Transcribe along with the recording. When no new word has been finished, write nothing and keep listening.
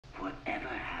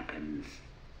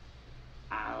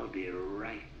I'll be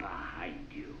right behind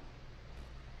you.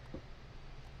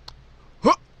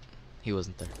 He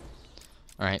wasn't there.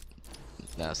 Alright.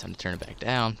 Now it's time to turn it back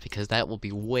down, because that will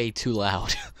be way too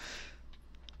loud.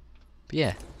 But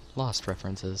yeah, Lost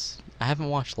references. I haven't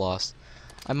watched Lost.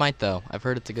 I might though. I've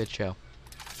heard it's a good show.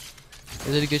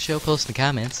 Is it a good show? Post in the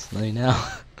comments. Let me know.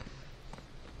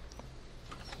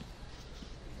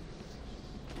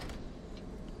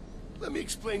 Let me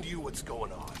explain to you what's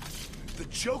going on. The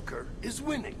Joker is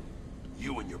winning.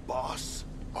 You and your boss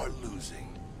are losing.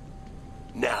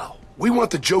 Now, we want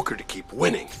the Joker to keep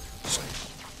winning.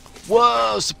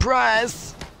 Whoa,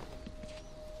 surprise!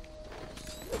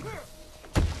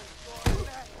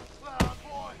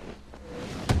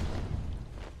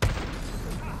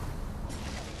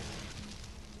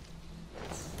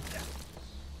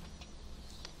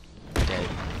 Dead.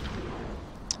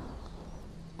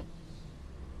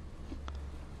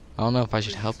 I don't know if I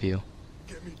should help you.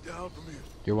 Get me down from here.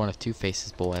 You're one of Two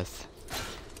Faces, boys.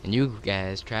 And you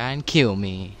guys try and kill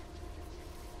me.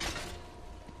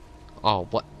 Oh,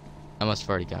 what? I must have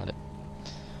already got it.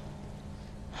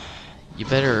 You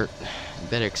better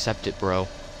accept it, bro.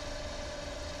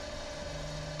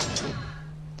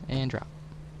 And drop.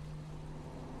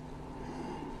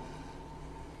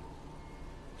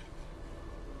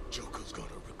 Joker's gonna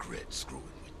regret screwing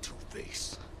with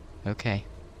Two-Face. Okay.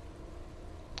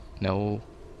 No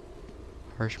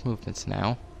harsh movements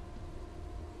now.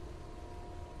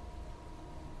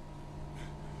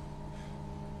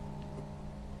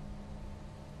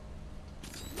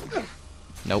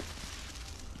 Nope.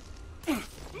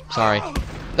 Sorry.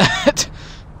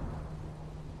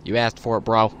 You asked for it,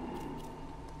 bro.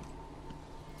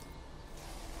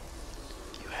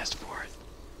 You asked for it.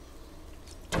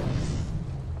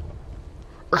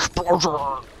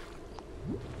 Explosion!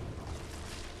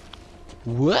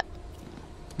 What?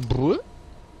 What?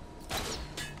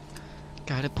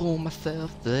 Gotta pull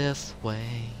myself this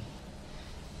way.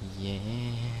 Yeah.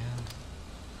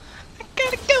 I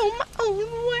gotta go my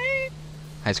own way.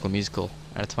 High School Musical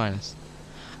at its finest.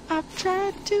 I've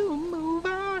tried to move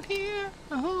out here.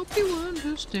 I hope you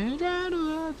understand. Right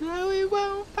about that we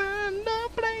won't find a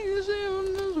place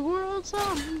in this world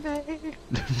someday.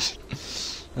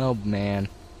 Oh man.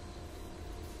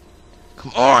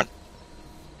 Come on.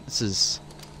 This is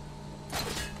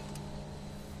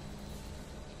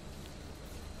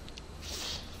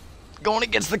going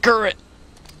against the current.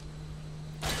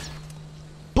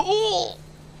 Pull.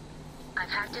 I've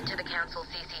hacked into the council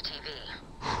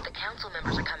CCTV. The council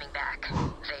members are coming back.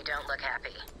 They don't look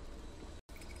happy.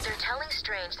 They're telling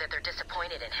Strange that they're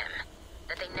disappointed in him.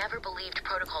 That they never believed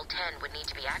Protocol 10 would need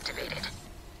to be activated.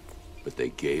 But they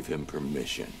gave him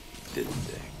permission, didn't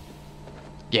they?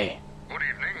 Yeah. Good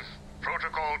evening.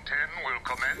 Protocol 10 will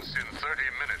commence in 30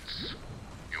 minutes.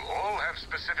 You all have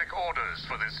specific orders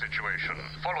for this situation.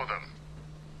 Follow them.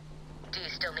 Do you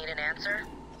still need an answer?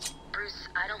 Bruce,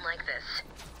 I don't like this.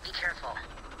 Be careful.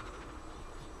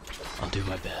 I'll do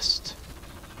my best.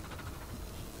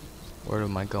 Where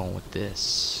am I going with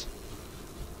this?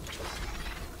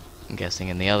 I'm guessing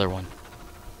in the other one.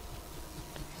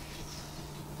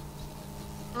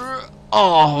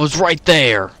 Oh, it was right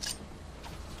there.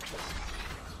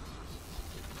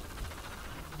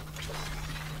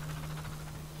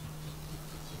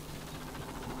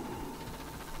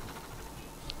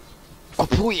 Oh,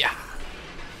 booyah.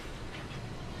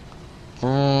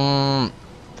 Vroom,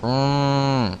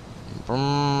 vroom,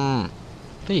 vroom.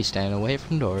 Please stand away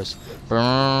from doors.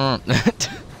 Vroom.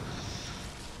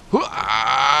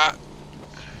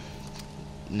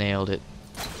 Nailed it.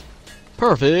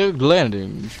 Perfect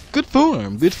landing. Good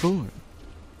form, good form.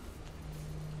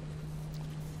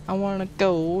 I wanna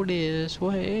go this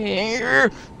way.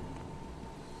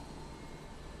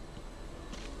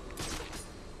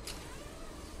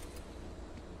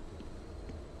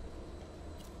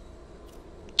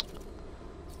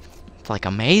 It's like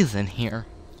amazing here.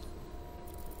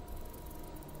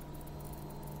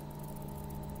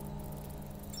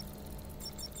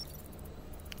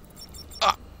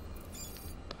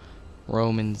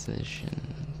 Romanization.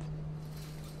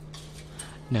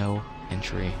 No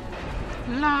entry.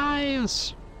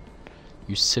 Lies!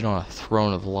 You sit on a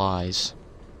throne of lies.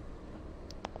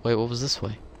 Wait, what was this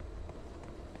way?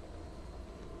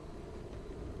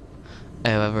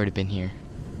 Oh, I've already been here.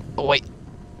 Oh, wait.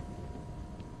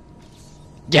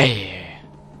 Yeah!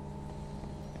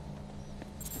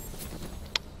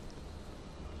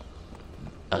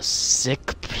 A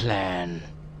sick plan.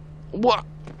 What?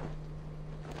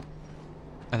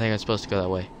 I think I'm supposed to go that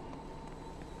way.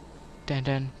 Dun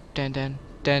dun dun dun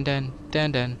dun dun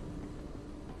dun dun.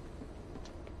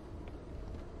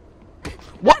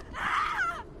 What?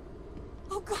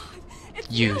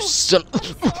 You son.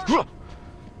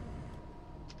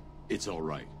 It's all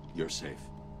right. You're safe.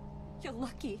 You're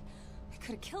lucky. I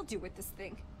could have killed you with this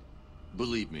thing.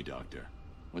 Believe me, Doctor.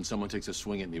 When someone takes a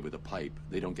swing at me with a pipe,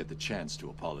 they don't get the chance to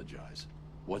apologize.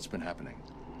 What's been happening?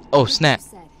 Oh Like snap! you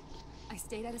said, I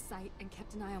stayed out of sight and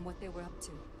kept an eye on what they were up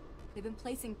to. They've been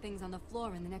placing things on the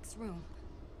floor in the next room.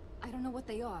 I don't know what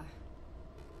they are.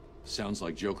 Sounds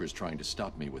like Joker's trying to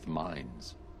stop me with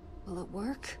mines. Will it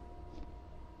work?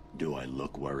 Do I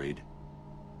look worried?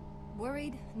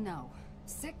 Worried? No.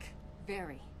 Sick?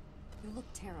 Very. You look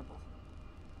terrible.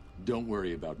 Don't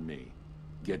worry about me.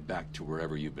 Get back to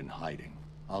wherever you've been hiding.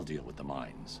 I'll deal with the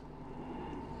mines.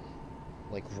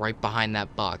 Like right behind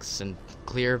that box and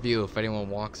clear view if anyone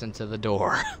walks into the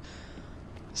door.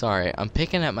 Sorry, I'm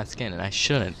picking at my skin and I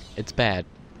shouldn't. It's bad.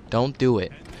 Don't do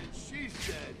it. And then she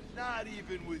said, not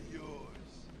even with yours.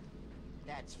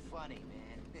 That's funny,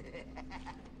 man.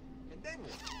 And then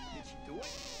what? Did she do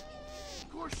it? Of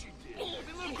course she did. I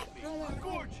mean, look at me. I'm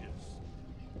gorgeous.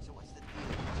 So what's the deal?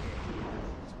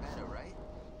 It's better, right?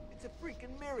 It's a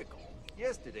freaking miracle.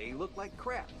 Yesterday he looked like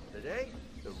crap. Today,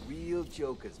 the real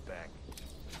Joker's back.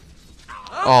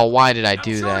 Oh, why did I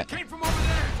do I'm sure that? it came from over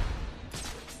there.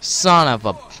 Son of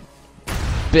a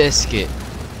biscuit.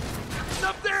 It's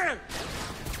up there.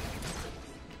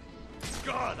 He's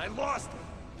gone. I lost him.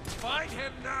 Find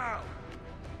him now.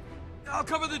 I'll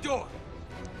cover the door.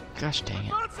 Gosh dang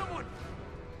it. Found someone.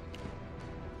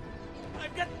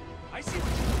 I see.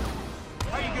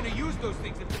 How are you gonna use those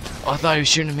things if Oh, I thought he was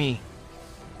shooting at me.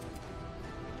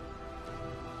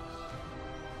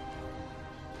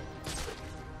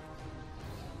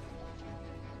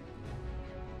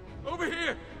 Over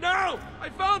here! Now! I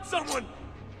found someone!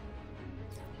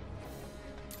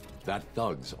 That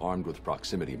thug's armed with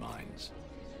proximity mines.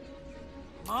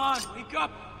 Come on, wake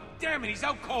up! Damn it, he's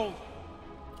out cold!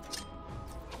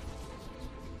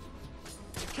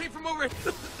 It came from over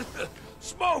here.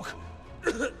 Smoke!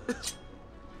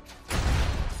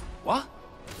 What?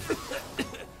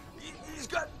 He's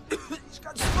got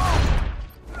smoke!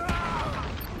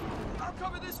 I'll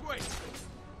cover this way!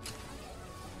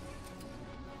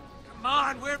 Come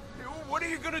on, what are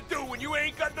you gonna do when you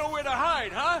ain't got nowhere to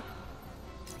hide, huh?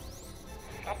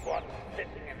 Someone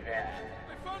sitting in there.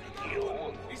 I found another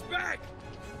one! He's back!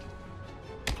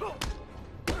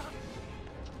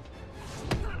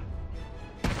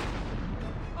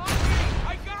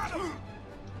 I got him!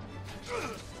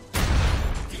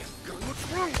 Damn gun, what's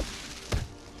wrong?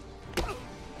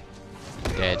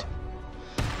 Dead.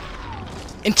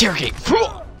 Interrogate.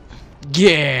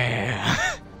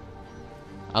 Yeah.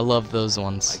 I love those I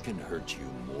ones. can hurt you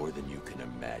more than you can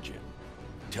imagine.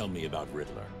 Tell me about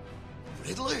Riddler.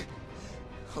 Riddler?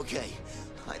 Okay,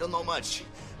 I don't know much,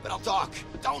 but I'll talk.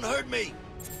 Don't hurt me!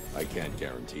 I can't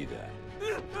guarantee that.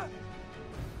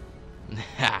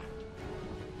 Ha.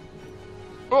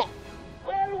 Well,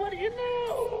 what do you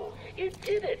know? You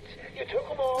did it. You took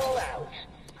them all out.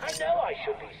 I know I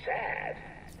should be sad,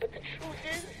 but the truth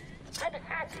is, I'm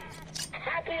happy.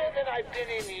 Happier than I've been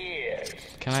in years.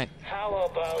 Can I? How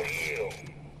about you?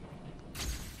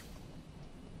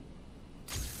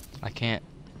 I can't.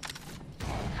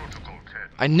 Protocol 10.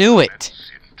 I knew it.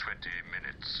 In 20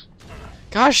 minutes.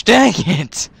 Gosh dang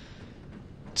it.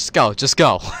 Just go. Just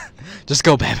go. Just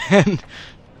go, Batman.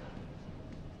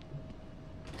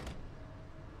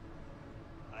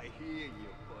 I hear you,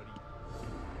 buddy.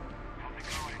 How's it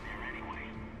going in there anyway?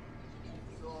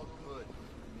 It's all good.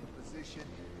 I'm in position.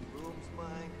 The room's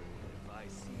mine. If I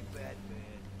see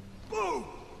Batman. Boom!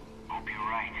 Hope you're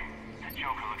right. The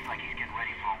Joker looks like he's getting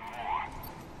ready for a war.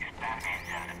 If Batman's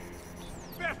at him.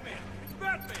 Batman! It's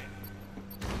Batman!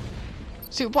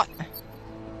 See what?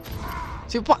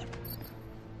 See what?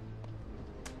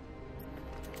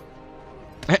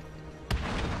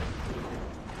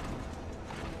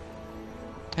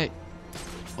 Hey,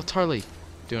 what's Harley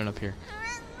doing up here?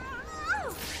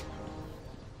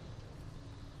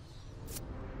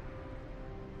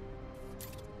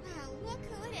 Wow, look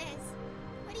who it is.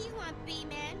 What do you want,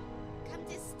 B-Man? Come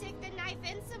to stick the knife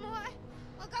in some more?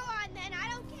 Well, go on then, I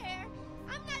don't care.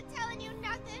 I'm not telling you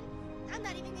nothing. I'm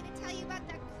not even gonna tell you about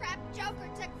the crap Joker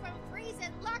took from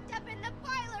freezing locked up in the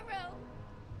boiler room.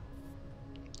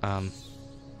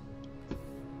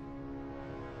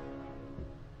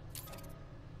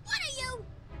 What are you?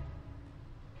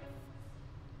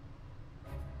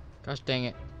 Gosh dang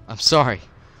it. I'm sorry.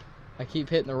 I keep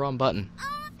hitting the wrong button.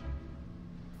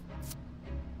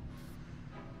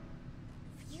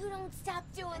 If you don't stop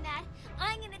doing that,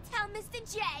 I'm gonna tell Mr.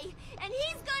 J, and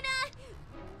he's gonna...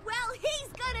 well, he's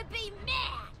gonna be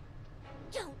mad!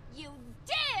 Don't you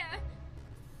dare!